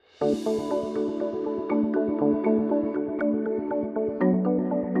Pawo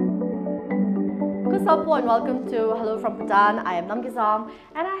and welcome to Hello from Bhutan. I am Namgizam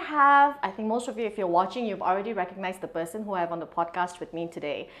and I think most of you, if you're watching, you've already recognized the person who I have on the podcast with me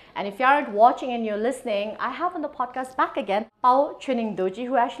today. And if you aren't watching and you're listening, I have on the podcast back again Pawo Choyning Dorji,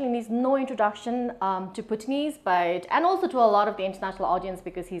 who actually needs no introduction to Bhutanese, and also to a lot of the international audience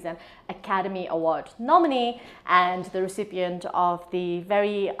because he's an Academy Award nominee and the recipient of the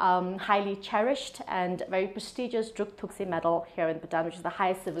very highly cherished and very prestigious Druk Thukse medal here in Bhutan, which is the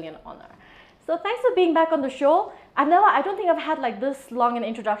highest civilian honor. So thanks for being back on the show. I don't think I've had like this long an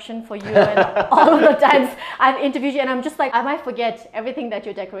introduction for you and all of the times I've interviewed you, and I'm just like, I might forget everything that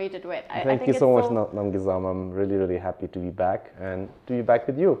you're decorated with. Thank you so much, Namgizam. I'm really happy to be back and to be back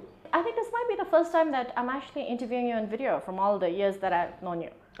with you. I think this might be the first time that I'm actually interviewing you on video from all the years that I've known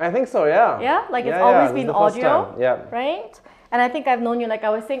you. I think so, yeah. Yeah? Like it's always been audio, yeah. Right? And I think I've known you, like I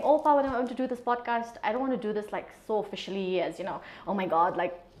was saying, oh, Pawo, when I want to do this podcast, I don't want to do this like so officially as, oh my God,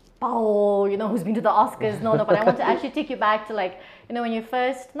 like Pawo, who's been to the Oscars. No, but I want to actually take you back to like, when you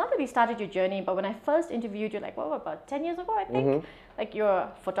first, not really started your journey, but when I first interviewed you, like, about 10 years ago, I think? Like you're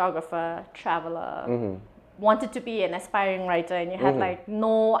a photographer, traveler, wanted to be an aspiring writer, and you had like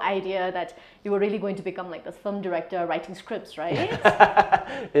no idea that you were really going to become like this film director writing scripts, right?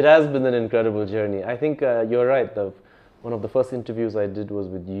 It has been an incredible journey. I think you're right. One of the first interviews I did was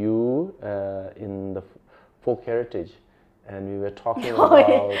with you in the Folk Heritage. And we were talking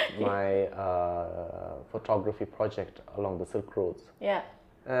about my photography project along the Silk Roads. Yeah.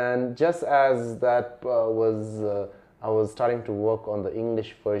 And just as that I was starting to work on the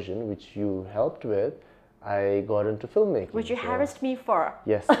English version, which you helped with, I got into filmmaking. Which you harassed me for.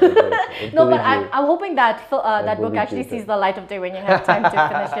 Yes, I did. No, but I'm hoping that that book actually sees the light of day when you have time to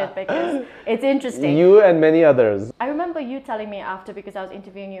finish it, because it's interesting. You and many others. I remember you telling me after, because I was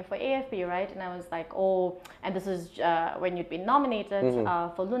interviewing you for AFP, right? And I was like, oh, and this is when you'd been nominated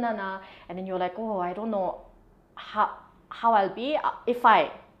for Lunana, and then you were like, oh, I don't know how I'll be if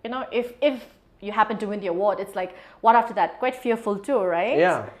you happen to win the award. It's like, what after that? Quite fearful too, right?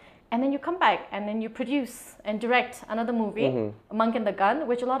 Yeah. And then you come back and then you produce and direct another movie, A Monk and the Gun,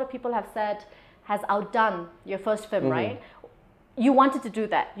 which a lot of people have said has outdone your first film, right? You wanted to do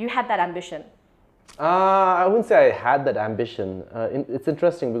that. You had that ambition. I wouldn't say I had that ambition. It's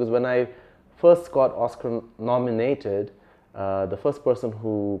interesting because when I first got Oscar nominated, the first person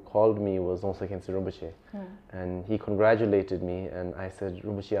who called me was Nonsakensi Rinpoche. And he congratulated me, and I said,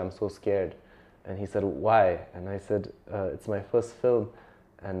 Rinpoche, I'm so scared. And he said, why? And I said, it's my first film,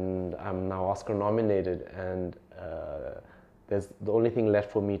 and I'm now Oscar nominated, and the only thing left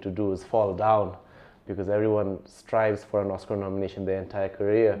for me to do is fall down, because everyone strives for an Oscar nomination their entire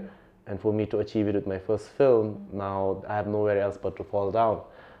career, and for me to achieve it with my first film, now I have nowhere else but to fall down.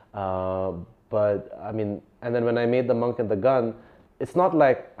 But I mean, and then when I made The Monk and the Gun, it's not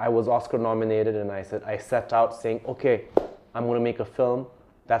like I was Oscar nominated and I set out saying, okay, I'm going to make a film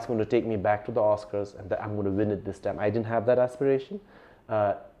that's going to take me back to the Oscars and that I'm going to win it this time. I didn't have that aspiration.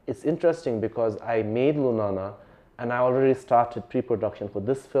 It's interesting because I made Lunana and I already started pre-production for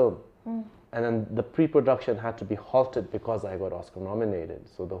this film. And then the pre-production had to be halted because I got Oscar nominated.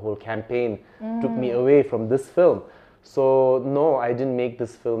 So the whole campaign took me away from this film. So no, I didn't make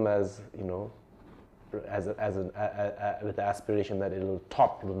this film as, with the aspiration that it'll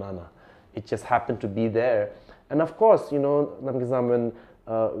top Lunana. It just happened to be there. And of course, Namgizam,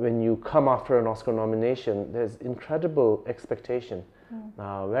 when you come after an Oscar nomination, there's incredible expectation.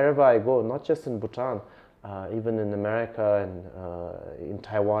 Wherever I go, not just in Bhutan, even in America and in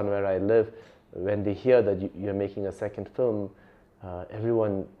Taiwan where I live, when they hear that you're making a second film,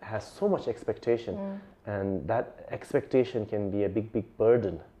 everyone has so much expectation, and that expectation can be a big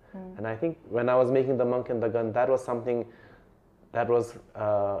burden. And I think when I was making The Monk and the Gun, that was something that was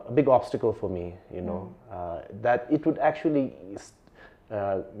a big obstacle for me, that it would actually,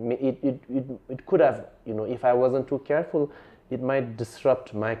 it could have, if I wasn't too careful, it might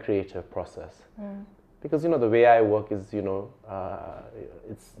disrupt my creative process. Because the way I work is,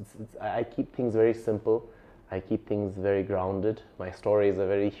 I keep things very simple. I keep things very grounded. My stories are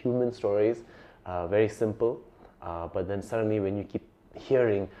very human stories, very simple. But then suddenly, when you keep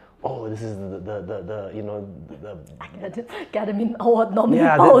hearing, oh, this is the Academy Award nominee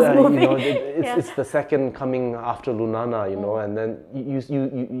Pawo's movie. It's the second coming after Lunana, and then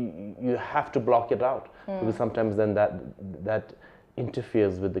you have to block it out because sometimes then that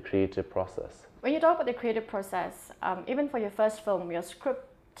interferes with the creative process. When you talk about the creative process, even for your first film, your script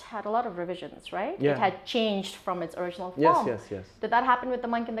had a lot of revisions, right? Yeah. It had changed from its original form. Yes. Did that happen with The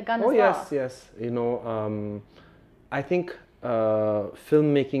Monk and the Gun as well? Yes. I think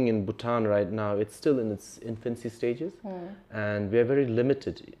filmmaking in Bhutan right now, it's still in its infancy stages, and we are very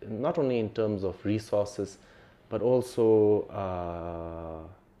limited, not only in terms of resources, but also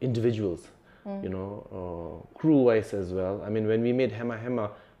individuals, you know, crew-wise as well. I mean, when we made Hema Hema,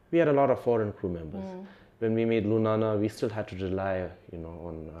 we had a lot of foreign crew members. When we made Lunana, we still had to rely, you know,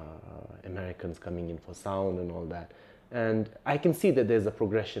 on Americans coming in for sound and all that. And I can see that there's a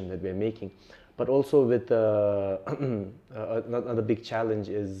progression that we're making. But also with another big challenge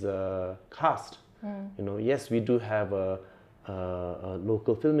is cast. You know, yes, we do have a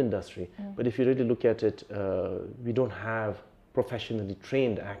local film industry, but if you really look at it, we don't have professionally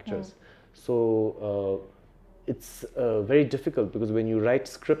trained actors. So it's very difficult, because when you write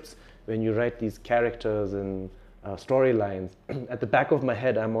scripts, when you write these characters and storylines, at the back of my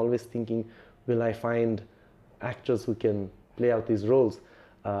head, I'm always thinking, will I find actors who can play out these roles?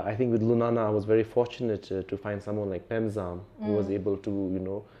 I think with Lunana, I was very fortunate to find someone like Pemzam, who was able to, you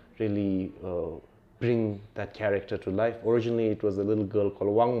know, really bring that character to life. Originally, it was a little girl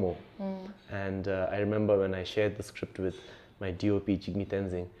called Wangmo. And I remember when I shared the script with my DOP, Jigme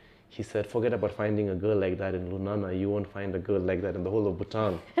Tenzing, he said, forget about finding a girl like that in Lunana, you won't find a girl like that in the whole of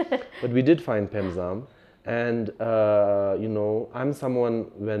Bhutan. But we did find Pemzam. And, you know, I'm someone,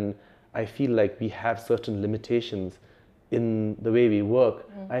 when I feel like we have certain limitations in the way we work,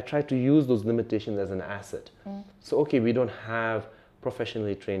 I try to use those limitations as an asset. So, okay, we don't have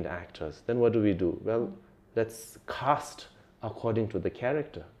professionally trained actors. Then what do? Well, let's cast according to the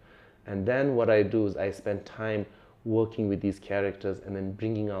character. And then what I do is I spend time working with these characters and then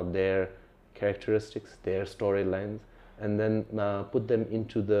bringing out their characteristics, their storylines, and then put them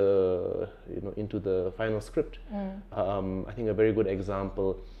into the, you know, into the final script. I think a very good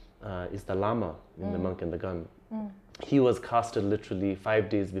example is the Lama in The Monk and the Gun. He was casted literally 5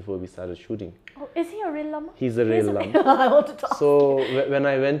 days before we started shooting. Oh, is he a real Lama? He's a real Lama. I wanted to ask. So when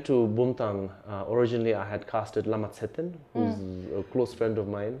I went to Bumtang, originally I had casted Lama Tseten, who's a close friend of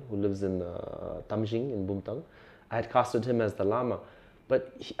mine who lives in Tamjing in Bumtang. I had casted him as the Lama,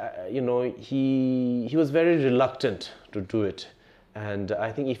 but he, you know, he was very reluctant to do it. And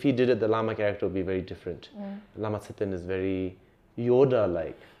I think if he did it, the Lama character would be very different. Lama Tseten is very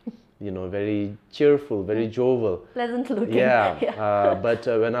Yoda-like. You know, very cheerful, very jovial. Pleasant looking. Yeah. But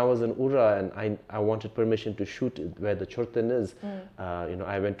when I was in Ura and I wanted permission to shoot where the Chorten is, you know,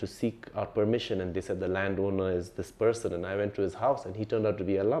 I went to seek out permission, and they said the landowner is this person, and I went to his house and he turned out to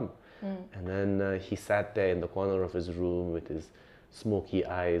be a Lam. And then he sat there in the corner of his room with his smoky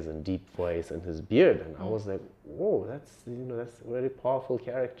eyes and deep voice and his beard, and I was like, whoa, that's, you know, that's a very powerful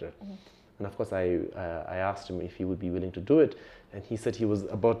character. And of course, I asked him if he would be willing to do it, and he said he was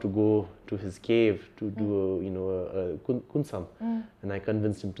about to go to his cave to do a, you know, a kunsam, and I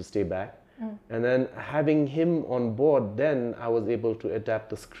convinced him to stay back. And then having him on board, then I was able to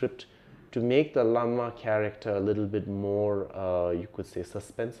adapt the script to make the Lama character a little bit more, you could say,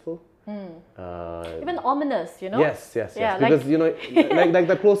 suspenseful. Even ominous, you know? Yes. Yeah, because, you know, like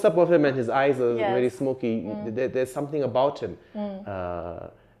the close-up of him and his eyes are very smoky. There's something about him.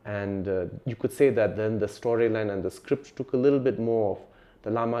 And you could say that then the storyline and the script took a little bit more of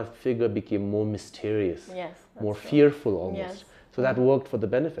the Lama figure, became more mysterious, more fearful almost. So that worked for the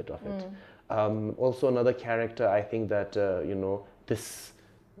benefit of it. Also another character, I think that, you know, this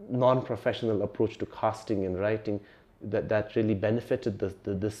non-professional approach to casting and writing that really benefited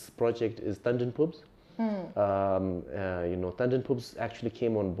this project is Tandin Pubs. You know, Tandin Pubs actually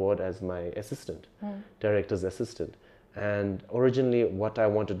came on board as my assistant, director's assistant. And originally what I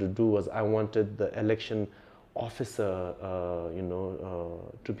wanted to do was I wanted the election officer, you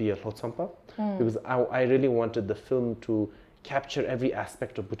know, to be a Lhotsampa, because I really wanted the film to capture every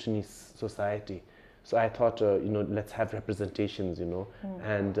aspect of Bhutanese society. So I thought, you know, let's have representations, you know.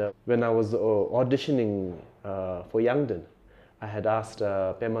 And when I was auditioning for Yangden, I had asked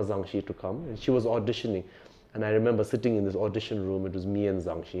Pema Zangshi to come, and she was auditioning. And I remember sitting in this audition room, it was me and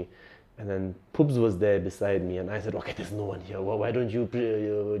Zangshi. And then Pubs was there beside me, and I said, okay, there's no one here. Well, why don't you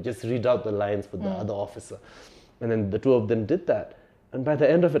just read out the lines for the other officer? And then the two of them did that. And by the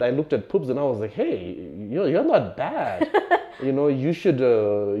end of it, I looked at Pubs and I was like, hey, you're not bad. You know, you should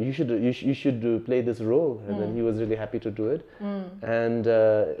play this role. And then he was really happy to do it. And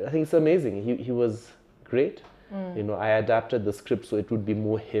I think it's amazing. He was great. You know, I adapted the script so it would be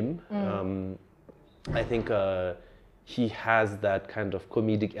more him. I think he has that kind of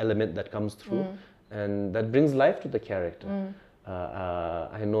comedic element that comes through, and that brings life to the character.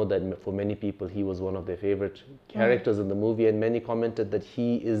 I know that for many people he was one of their favorite characters in the movie, and many commented that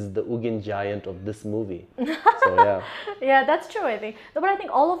he is the Ugin giant of this movie. So yeah. Yeah, that's true, I think. No, but I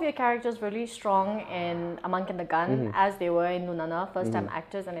think all of your characters really strong in A Monk and the Gun, as they were in Nunana, first-time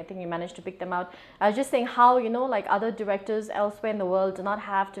actors, and I think you managed to pick them out. I was just saying how, you know, like other directors elsewhere in the world do not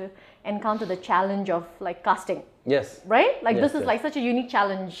have to encounter the challenge of like casting. Yes. Right? Like Yes, this is like such a unique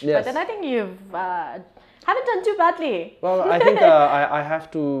challenge. Yes. But then I think you've haven't done too badly. Well, I think I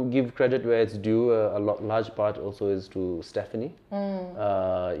have to give credit where it's due. Large part also is to Stephanie, you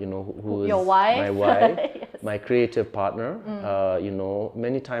know, who is Your wife? my wife, Yes. my creative partner. You know,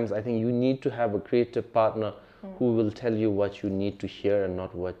 many times I think you need to have a creative partner who will tell you what you need to hear and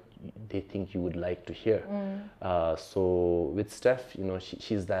not what they think you would like to hear. So with Steph, you know,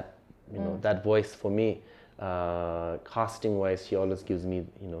 she's that, you know, that voice for me. Casting wise, she always gives me,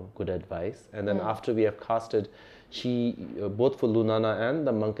 you know, good advice. And then after we have casted, she both for Lunana and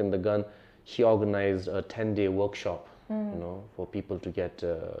The Monk and the Gun, she organized a 10-day workshop, you know, for people to get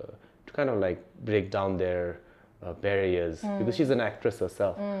to kind of like break down their barriers, because she's an actress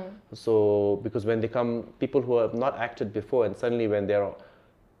herself. So because when they come, people who have not acted before, and suddenly when they're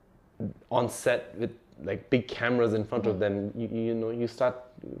on set with like big cameras in front of them, you know, you start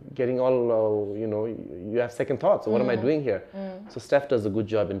getting all, you know, you have second thoughts. So what am I doing here? So Steph does a good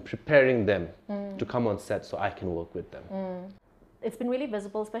job in preparing them to come on set so I can work with them. It's been really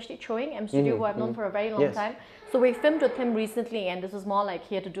visible, especially Choyning, M Studio, who I've known for a very long Yes. time. So we filmed with him recently, and this was more like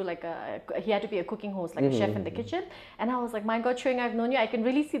he had to do like he had to be a cooking host, like a chef in the kitchen. And I was like, my God, Choyning, I've known you. I can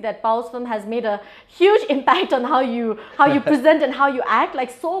really see that Pawo's film has made a huge impact on how you present and how you act. Like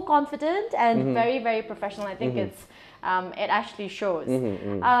so confident and very, very professional. I think it actually shows.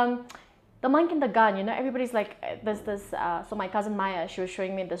 The Monk and the Gun, you know, everybody's like, there's this, so my cousin Maya, she was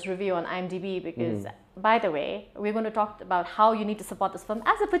showing me this review on IMDb because, by the way, we're going to talk about how you need to support this film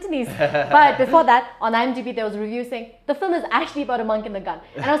as a Bhutanese. But before that, on IMDb, there was a review saying, the film is actually about a monk and the gun.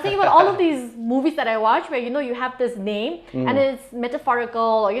 And I was thinking about all of these movies that I watch where, you know, you have this name and it's metaphorical,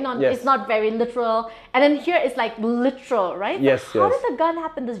 or, you know, it's not very literal. And then here it's like literal, right? Yes, so how did the gun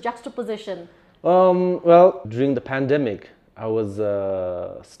happen, this juxtaposition? Well, during the pandemic, I was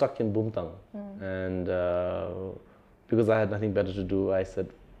stuck in Bumtang, and because I had nothing better to do, I said,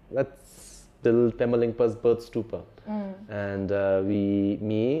 let's build Pemalingpa's birth stupa. And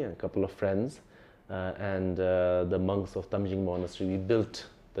me, a couple of friends, and the monks of Tamjing Monastery, we built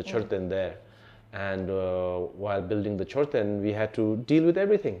the chorten there. And while building the chorten, we had to deal with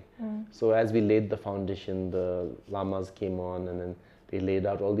everything. So as we laid the foundation, the lamas came on, and then they laid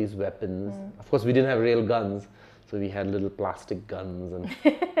out all these weapons. Of course, we didn't have real guns. So we had little plastic guns and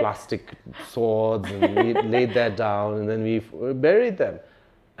plastic swords, and we laid that down, and then we buried them.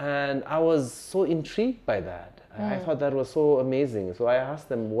 And I was so intrigued by that. I thought that was so amazing. So I asked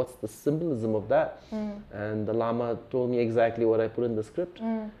them, what's the symbolism of that? And the Lama told me exactly what I put in the script.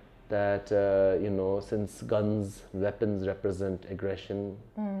 That, you know, since guns, weapons represent aggression,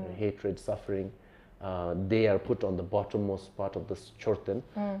 hatred, suffering, they are put on the bottommost part of the chorten.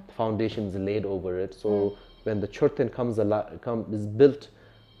 The foundation is laid over it. So when the chorten is built,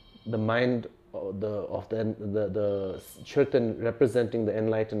 the mind of the chorten representing the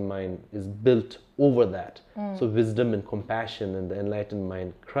enlightened mind is built over that. So wisdom and compassion and the enlightened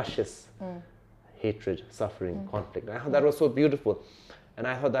mind crushes hatred, suffering, conflict. I thought that was so beautiful. And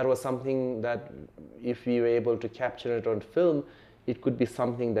I thought that was something that if we were able to capture it on film, it could be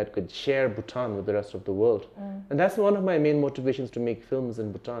something that could share Bhutan with the rest of the world. And that's one of my main motivations to make films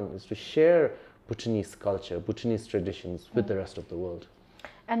in Bhutan, is to share Bhutanese culture, Bhutanese traditions with the rest of the world.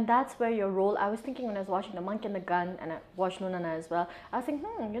 And that's where your role, I was thinking when I was watching The Monk and the Gun, and I watched Nunana as well, I was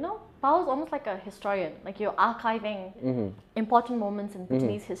thinking, you know, Pawo's almost like a historian, like you're archiving important moments in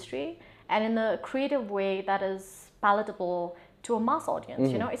Bhutanese history, and in a creative way that is palatable to a mass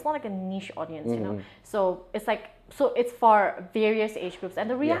audience, you know, it's not like a niche audience, you know, so it's like, so it's for various age groups, and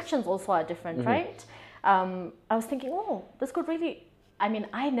the reactions also are different, right? I was thinking, oh, this could really, I mean,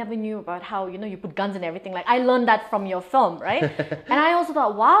 I never knew about how, you know, you put guns and everything. Like, I learned that from your film, right? And I also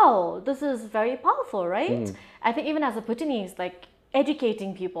thought, wow, this is very powerful, right? I think even as a Bhutanese, like,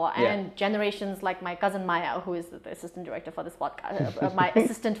 educating people and generations like my cousin Maya, who is the assistant director for this podcast, my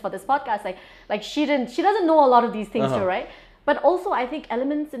assistant for this podcast, like she doesn't know a lot of these things too, right? But also, I think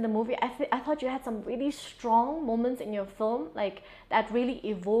elements in the movie, I thought you had some really strong moments in your film, like that really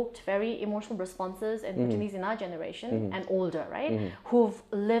evoked very emotional responses in Bhutanese in our generation and older, right? Who've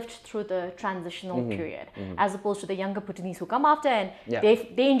lived through the transitional period, as opposed to the younger Bhutanese who come after and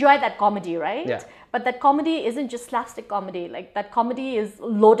they enjoy that comedy, right? Yeah. But that comedy isn't just slapstick comedy. Like that comedy is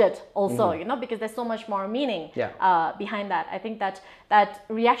loaded also, you know, because there's so much more meaning behind that. I think that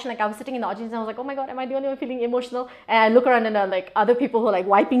reaction, like I was sitting in the audience and I was like, oh my God, am I the only one feeling emotional? And I look around and like other people who are like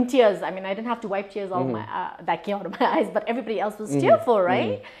wiping tears. I mean, I didn't have to wipe tears out of my, that came out of my eyes, but everybody else was tearful,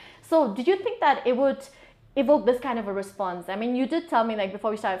 right? So did you think that it would evoke this kind of a response? I mean, you did tell me like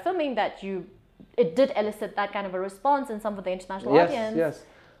before we started filming that it did elicit that kind of a response in some of the international audience. Yes.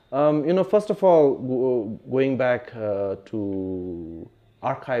 You know, first of all, going back to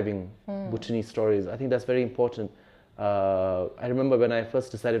archiving Bhutanese stories, I think that's very important. I remember when I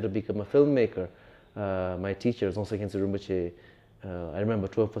first decided to become a filmmaker, my teacher, Rinpoche, I remember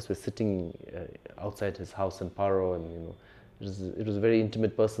two of us were sitting outside his house in Pawo, and you know, it was a very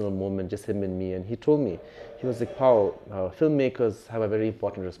intimate, personal moment, just him and me. And he told me, he was like, Pawo, filmmakers have a very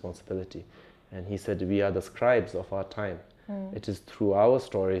important responsibility. And he said, we are the scribes of our time. It is through our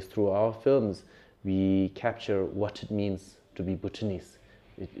stories, through our films, we capture what it means to be Bhutanese.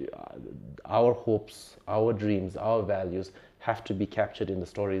 Our hopes, our dreams, our values have to be captured in the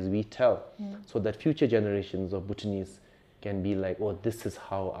stories we tell, so that future generations of Bhutanese can be like, oh, this is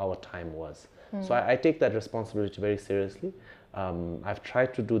how our time was. So I take that responsibility very seriously. I've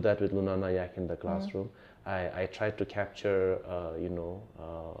tried to do that with Lunana Yak in the classroom. I tried to capture, you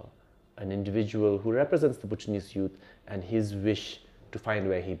know, an individual who represents the Bhutanese youth and his wish to find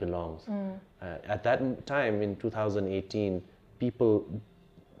where he belongs. At that time, in 2018, people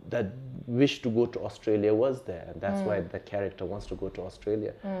that wish to go to Australia was there, and that's why that character wants to go to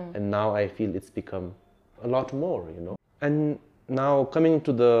Australia. And now I feel it's become a lot more, you know. And now coming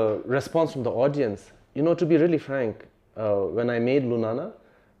to the response from the audience, you know, to be really frank, when I made Lunana,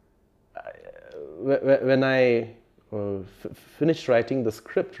 when I finished writing the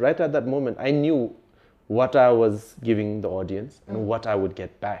script, right at that moment, I knew what I was giving the audience and what I would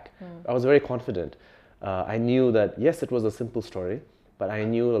get back. I was very confident. I knew that, yes, it was a simple story, but I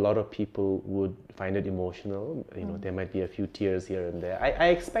knew a lot of people would find it emotional. You know, there might be a few tears here and there. I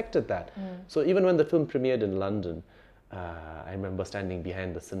expected that. So even when the film premiered in London, I remember standing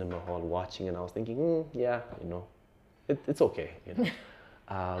behind the cinema hall watching, and I was thinking, yeah, you know, it's okay. You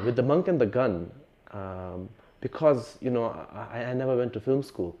know. With The Monk and the Gun, because, you know, I never went to film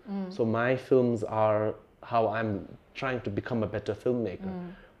school. So my films are how I'm trying to become a better filmmaker.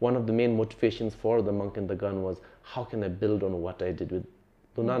 One of the main motivations for The Monk and the Gun was, how can I build on what I did with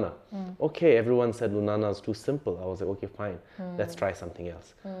Lunana? Okay, everyone said Lunana is too simple. I was like, okay, fine, let's try something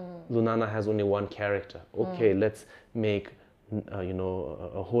else. Lunana has only one character. Okay, let's make you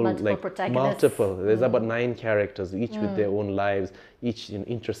know, a whole multiple. There's about 9 characters, each with their own lives, each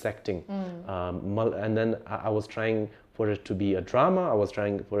intersecting. And then I was trying for it to be a drama. I was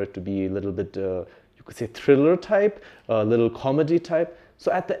trying for it to be a little bit, you could say, thriller type, a little comedy type.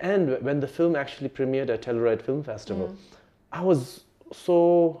 So at the end, when the film actually premiered at Telluride Film Festival, I was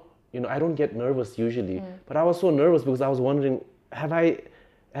so, you know, I don't get nervous usually, but I was so nervous because I was wondering, have I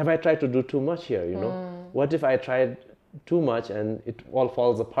tried to do too much here? You know, what if I tried too much and it all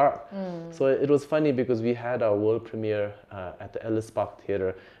falls apart? So it was funny because we had our world premiere at the Ellis Park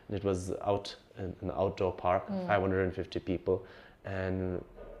Theatre, and it was out in an outdoor park, 550 people, and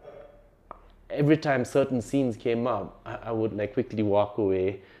every time certain scenes came up, I would like quickly walk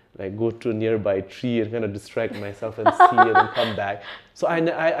away, like go to a nearby tree and kind of distract myself and see it and come back. So I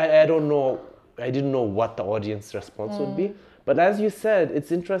don't know, I didn't know what the audience response would be. But as you said,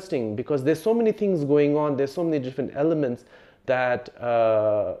 it's interesting because there's so many things going on. There's so many different elements that,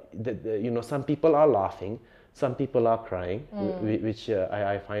 you know, some people are laughing, some people are crying, which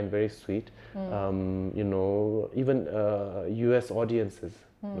I find very sweet. You know, even US audiences,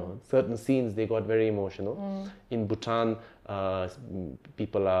 you know, certain scenes, they got very emotional. In Bhutan,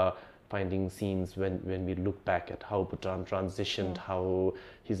 people are finding scenes when we look back at how Bhutan transitioned, how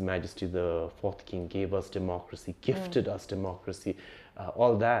His Majesty the Fourth King gave us democracy, gifted us democracy,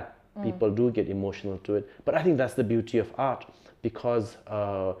 all that. People do get emotional to it. But I think that's the beauty of art, because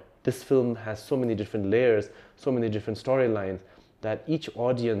this film has so many different layers, so many different storylines, that each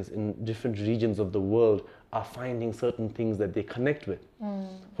audience in different regions of the world are finding certain things that they connect with.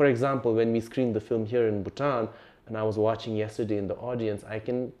 For example, when we screened the film here in Bhutan, and I was watching yesterday in the audience, I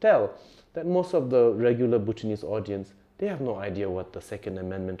can tell that most of the regular Bhutanese audience, they have no idea what the Second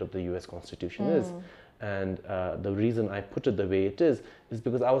Amendment of the US Constitution is. And the reason I put it the way it is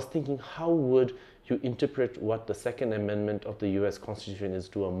because I was thinking, how would you interpret what the Second Amendment of the US Constitution is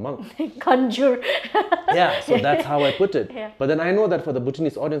to a monk? Conjure. Yeah, so that's how I put it. Yeah. But then I know that for the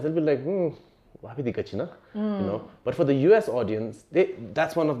Bhutanese audience, they'll be like, you know. But for the US audience,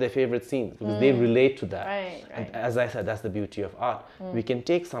 that's one of their favorite scenes because they relate to that. Right. And as I said, that's the beauty of art. We can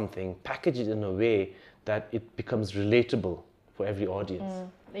take something, package it in a way that it becomes relatable for every audience.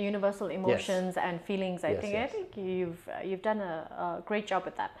 The universal emotions and feelings. I Yes, think yes. you've done a great job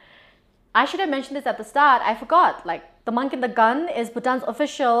with that. I should have mentioned this at the start. I forgot. Like, The Monk and the Gun is Bhutan's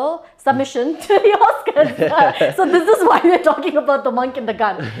official submission to the Oscars. So this is why we're talking about The Monk and the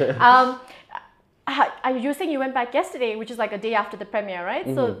Gun. You were saying you went back yesterday, which is like a day after the premiere, right?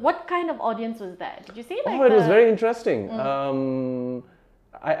 So what kind of audience was there? Did you see? Like, It was very interesting.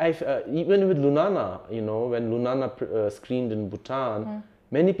 Even with Lunana, you know, when Lunana screened in Bhutan,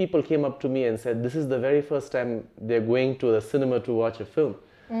 many people came up to me and said, this is the very first time they're going to the cinema to watch a film.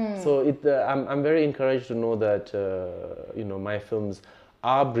 So I'm very encouraged to know that, you know, my films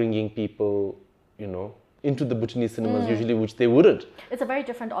are bringing people, you know, into the Bhutanese cinemas usually, which they wouldn't. It's a very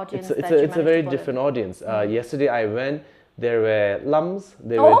different audience. It's a very different audience. Yesterday I went, there were lams,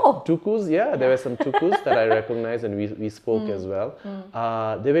 there were tukus, there were some tukus that I recognized and we spoke as well.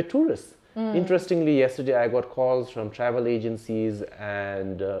 There were tourists. Interestingly, yesterday I got calls from travel agencies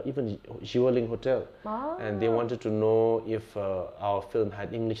and even Jiwaling Hotel, and they wanted to know if our film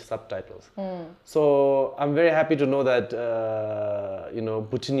had English subtitles. So I'm very happy to know that you know,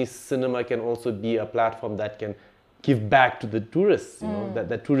 Bhutanese cinema can also be a platform that can give back to the tourists. You know,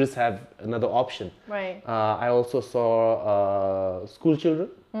 that tourists have another option. Right. I also saw school children.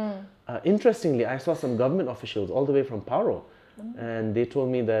 Interestingly, I saw some government officials all the way from Pawo, and they told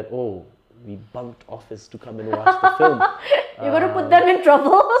me that, oh, we bunked office to come and watch the film. You're going to put them in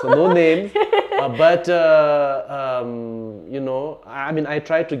trouble. So no names, but you know, I mean, I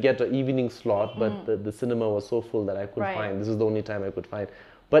tried to get an evening slot, but the cinema was so full that I couldn't find. This is the only time I could find.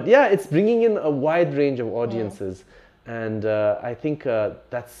 But yeah, it's bringing in a wide range of audiences, and I think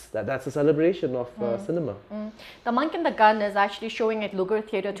that's a celebration of cinema. The Monk and the Gun is actually showing at Lugar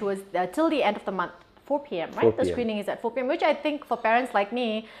Theatre till the end of the month. 4 p.m., right? 4 The p.m. screening is at 4 p.m., which I think for parents like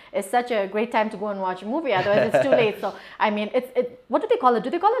me is such a great time to go and watch a movie. Otherwise, it's too late. So, I mean, what do they call it? Do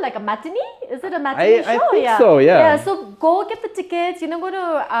they call it like a matinee? Is it a matinee show? I think so, yeah. Yeah, so go get the tickets. You're not going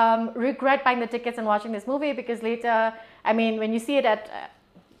to regret buying the tickets and watching this movie because later, I mean, when you see it at...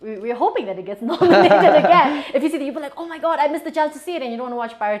 we're hoping that it gets nominated again. If you see that, you'll be like, oh my God, I missed the chance to see it, and you don't want to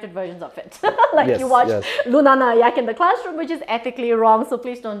watch pirated versions of it. Like you watched Lunana Yak in the Classroom, which is ethically wrong, so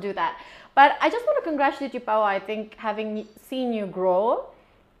please don't do that. But I just want to congratulate you, Pawo. I think having seen you grow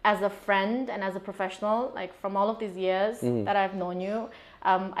as a friend and as a professional, like from all of these years that I've known you,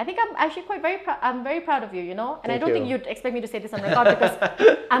 I think I'm actually I'm very proud of you, you know? And I don't think you'd expect me to say this on record because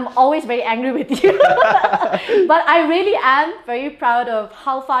I'm always very angry with you. But I really am very proud of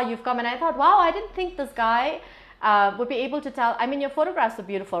how far you've come. And I thought, wow, I didn't think this guy would be able to tell. I mean, your photographs are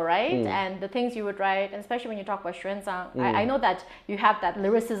beautiful, right? And the things you would write, and especially when you talk about Xuanzang, I know that you have that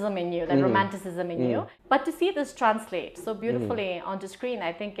lyricism in you, that romanticism in you. But to see this translate so beautifully onto screen,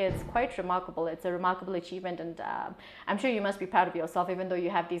 I think it's quite remarkable. It's a remarkable achievement, and I'm sure you must be proud of yourself, even though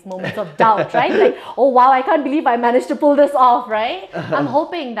you have these moments of doubt, right? Like, oh wow, I can't believe I managed to pull this off, right? I'm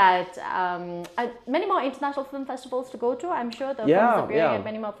hoping that many more international film festivals to go to. I'm sure the films are appearing at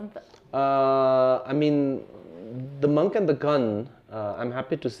many more film festivals. I mean, The Monk and the Gun, I'm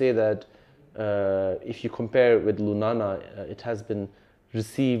happy to say that if you compare with Lunana, it has been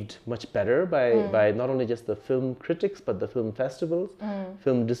received much better by not only just the film critics, but the film festivals,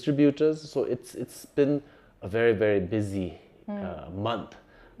 film distributors. So it's been a very, very busy month.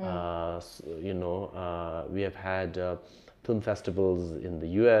 You know, we have had film festivals in the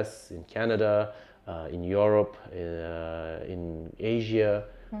US, in Canada, in Europe, in Asia.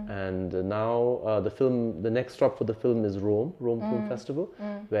 And now the next stop for the film is Rome Film Festival,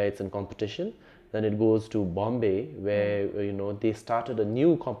 where it's in competition. Then it goes to Bombay, where you know, they started a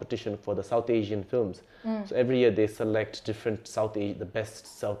new competition for the South Asian films. So every year they select the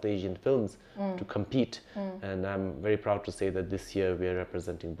best South Asian films to compete. And I'm very proud to say that this year we are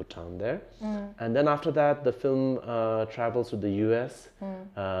representing Bhutan there. And then after that, the film travels to the US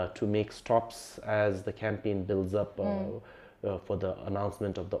to make stops as the campaign builds up for the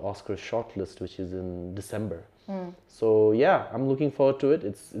announcement of the Oscar shortlist, which is in December. So yeah, I'm looking forward to it.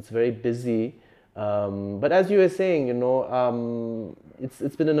 It's very busy. But as you were saying, you know,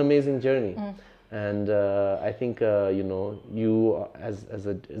 it's been an amazing journey, and I think you know, you as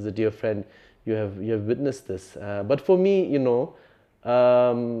a dear friend, you have witnessed this. But for me, you know,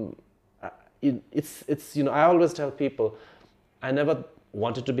 it's I always tell people, I never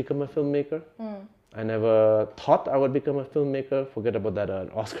wanted to become a filmmaker. I never thought I would become a filmmaker. Forget about that, an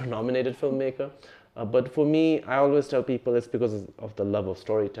Oscar-nominated filmmaker. But for me, I always tell people it's because of the love of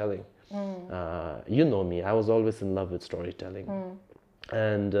storytelling. You know me, I was always in love with storytelling.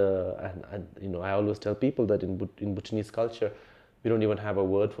 And I always tell people that in Bhutanese culture, we don't even have a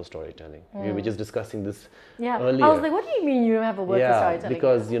word for storytelling. We were just discussing this earlier. I was like, what do you mean you don't have a word for storytelling?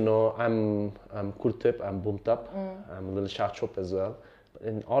 Because I'm Kurtep, I'm Bumtap, I'm a little Shachop as well. But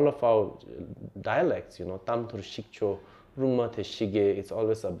in all of our dialects, Tamtur Shikcho, Rungma Te Shige, it's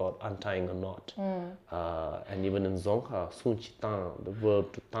always about untying a knot. And even in Zongkha, Sunchi Tan, the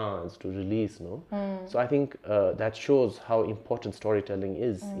verb to tan is to release, no? So I think that shows how important storytelling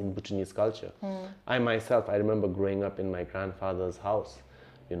is in Bhutanese culture. I myself, I remember growing up in my grandfather's house.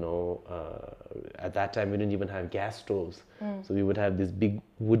 At that time we didn't even have gas stoves. So we would have these big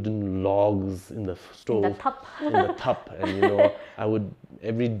wooden logs in the stove. In the tup. And I would,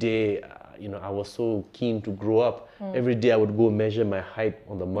 every day, I was so keen to grow up. Every day I would go measure my height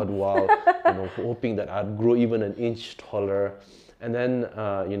on the mud wall, hoping that I'd grow even an inch taller. And then,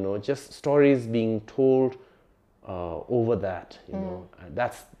 just stories being told over that,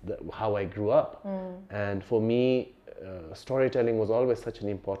 that's how I grew up. And for me, storytelling was always such an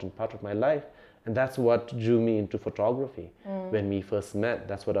important part of my life. And that's what drew me into photography. When we first met,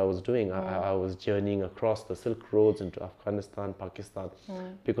 that's what I was doing. I was journeying across the Silk Roads into Afghanistan, Pakistan,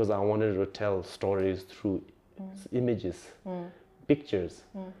 because I wanted to tell stories through images, pictures.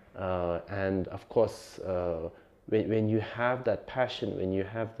 And of course, when you have that passion, when you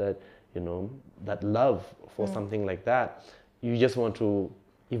have that, that love for something like that, you just want to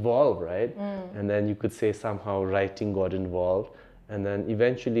evolve, right? And then you could say somehow writing got involved. And then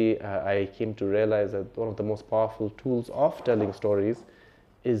eventually I came to realize that one of the most powerful tools of telling stories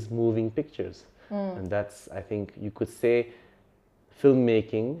is moving pictures. And that's, I think you could say,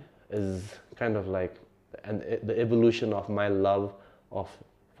 filmmaking is kind of like the evolution of my love of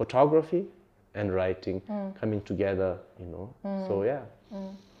photography and writing coming together, So yeah.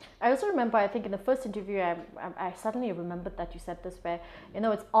 I also remember, I think in the first interview, I suddenly remembered that you said this where,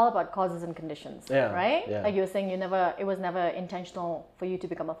 it's all about causes and conditions, right? Yeah. Like you were saying, it was never intentional for you to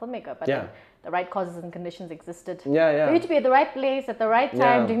become a filmmaker, but then the right causes and conditions existed for you to be at the right place at the right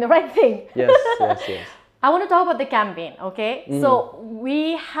time, doing the right thing. Yes. I want to talk about the campaign, okay? So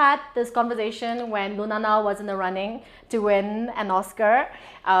we had this conversation when Lunana was in the running to win an Oscar,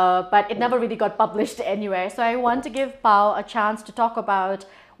 but it never really got published anywhere. So I want to give Pawo a chance to talk about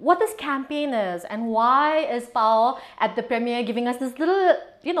what this campaign is and why is Pawo at the premiere giving us this little,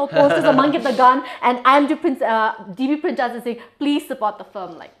 posters of Monk in the Gun, and I'm DB Princess is saying, please support the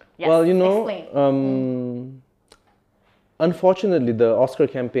film. Like, yes, explain. Unfortunately, the Oscar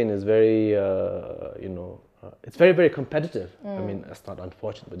campaign is very, it's very, very competitive. I mean, it's not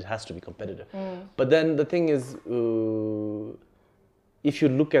unfortunate, but it has to be competitive. But then the thing is, if you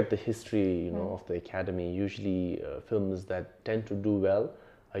look at the history, of the Academy, usually films that tend to do well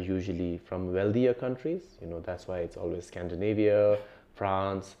are usually from wealthier countries. That's why it's always Scandinavia,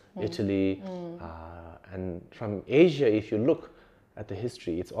 France, Italy. And from Asia, if you look at the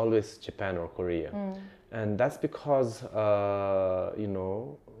history, it's always Japan or Korea. And that's because,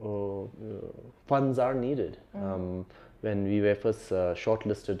 funds are needed. When we were first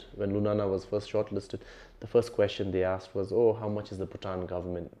shortlisted, when Lunana was first shortlisted, the first question they asked was, how much is the Bhutan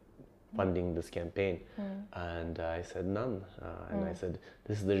government funding this campaign? And I said none. And I said,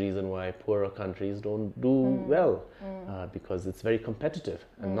 this is the reason why poorer countries don't do well, because it's very competitive.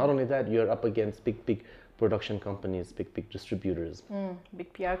 And not only that, you're up against big production companies, big distributors.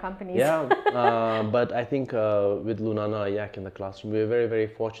 Big PR companies. Yeah, but I think with Lunana Ayak in the classroom, we were very, very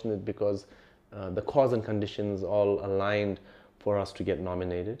fortunate because the cause and conditions all aligned for us to get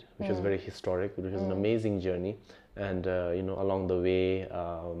nominated, which was very historic, which was an amazing journey. And along the way,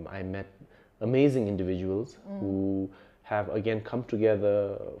 I met amazing individuals who have again come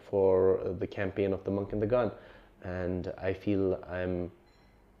together for the campaign of the Monk and the Gun. And I feel I'm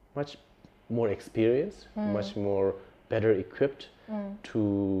much more experienced, much more better equipped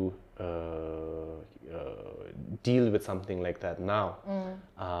to deal with something like that now.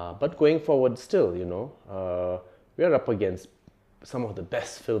 But going forward still, we are up against some of the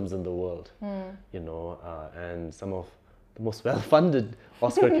best films in the world, and some of the most well-funded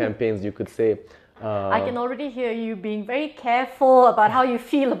Oscar campaigns, you could say. I can already hear you being very careful about how you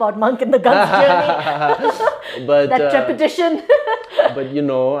feel about Monk and the Gun's journey. But that trepidation. But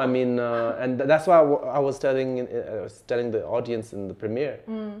I mean, and that's why I was telling the audience in the premiere.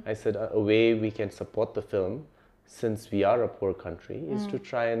 I said a way we can support the film, since we are a poor country, is to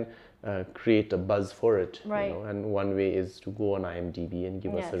try and create a buzz for it. Right. You know? And one way is to go on IMDb and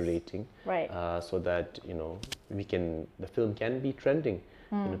give us a Yes. rating, Right. so that the film can be trending.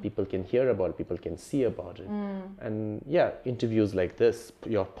 People can hear about it, people can see about it, and yeah, interviews like this,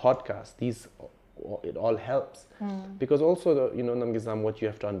 your podcast, it all helps, because also Namgizam, what you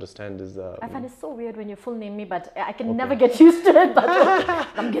have to understand is I find it so weird when you full name me, but I can never get used to it. But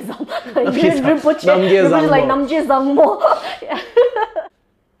Namgizam, Rinpoche, Namgizam, like Namgizam more.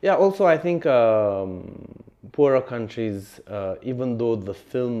 Yeah, also I think poorer countries, even though the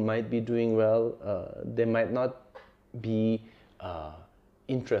film might be doing well, there might not be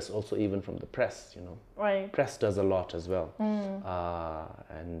interest also even from the press, Right. Press does a lot as well.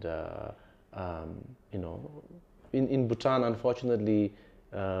 In Bhutan, unfortunately,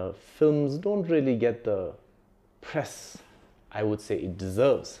 films don't really get the press I would say it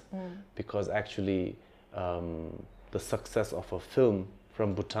deserves, because actually the success of a film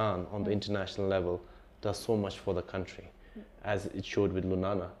from Bhutan on the international level does so much for the country, as it showed with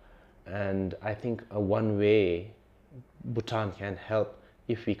Lunana. And I think one way Bhutan can help,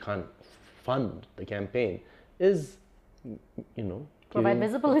 if we can't fund the campaign, is Provide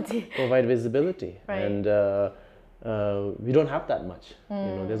visibility. Provide visibility. Right. And we don't have that much.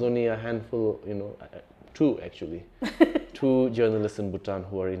 There's only a handful, two actually, two journalists in Bhutan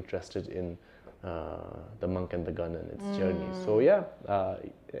who are interested in the monk and the gun and its journey. So yeah,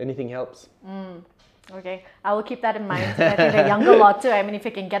 anything helps. Okay, I will keep that in mind. I think the younger lot too. I mean, if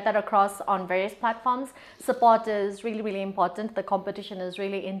you can get that across on various platforms, support is really, really important. The competition is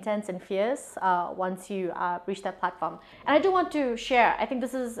really intense and fierce once you reach that platform. And I do want to share, I think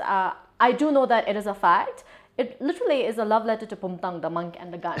this is, I do know that it is a fact. It literally is a love letter to Pumtang, the monk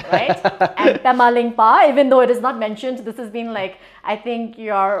and the gun, right? And Pema Lingpa, even though it is not mentioned, this has been like, I think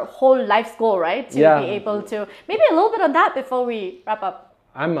your whole life's goal, right? To be able to, maybe a little bit on that before we wrap up.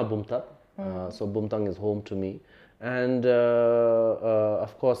 I'm a Bumtang. So Bumtang is home to me, and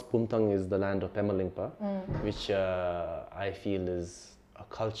of course Bumtang is the land of Pema Lingpa, which I feel is a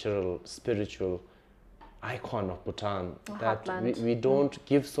cultural, spiritual icon of Bhutan that we don't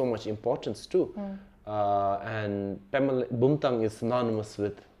give so much importance to. And Bumtang is synonymous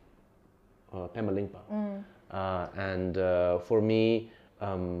with Pema Lingpa. And for me,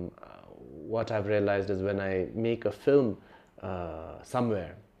 what I've realized is when I make a film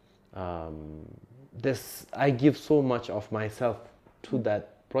somewhere, I give so much of myself to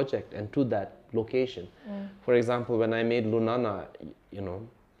that project and to that location. For example, when I made Lunana,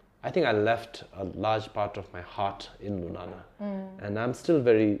 I think I left a large part of my heart in Lunana, and I'm still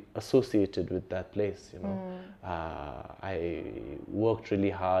very associated with that place. I worked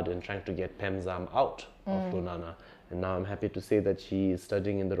really hard in trying to get Pemzam out of Lunana, and now I'm happy to say that she is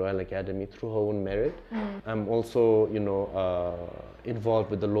studying in the Royal Academy through her own merit. I'm also, involved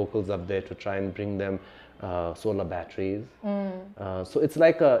with the locals up there to try and bring them solar batteries. So it's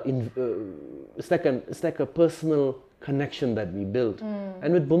like a personal connection that we built.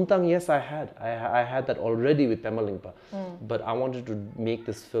 And with Bumtang, yes, I had that already with Pema Lingpa, but I wanted to make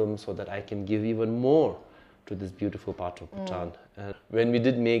this film so that I can give even more to this beautiful part of Bhutan. And when we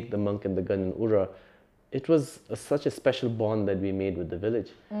did make The Monk and the Gun in Ura, it was such a special bond that we made with the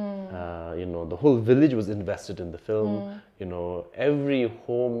village. The whole village was invested in the film. Every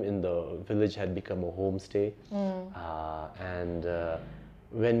home in the village had become a homestay. And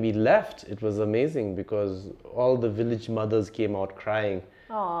when we left, it was amazing because all the village mothers came out crying.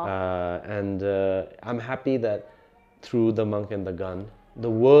 And I'm happy that through The Monk and the Gun, the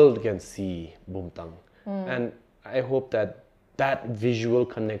world can see Bumtang. And I hope that that visual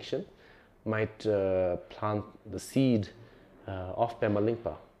connection might plant the seed of Pema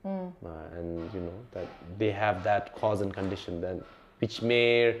Lingpa. And that they have that cause and condition then, which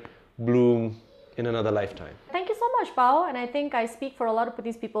may bloom in another lifetime. Thank you so much, Pawo. And I think I speak for a lot of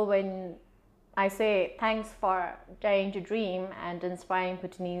Bhutanese people when I say thanks for daring to dream and inspiring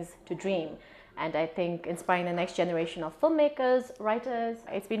Bhutanese to dream. And I think inspiring the next generation of filmmakers, writers.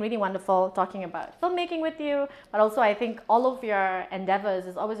 It's been really wonderful talking about filmmaking with you, but also I think all of your endeavors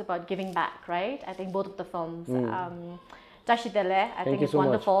is always about giving back, right? I think both of the films. Tashidele, I think it's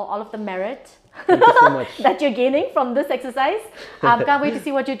wonderful. All of the merit that you're gaining from this exercise. Can't wait to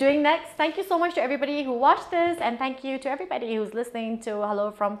see what you're doing next. Thank you so much to everybody who watched this, and thank you to everybody who's listening to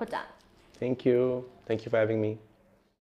Hello from Bhutan. Thank you. Thank you for having me.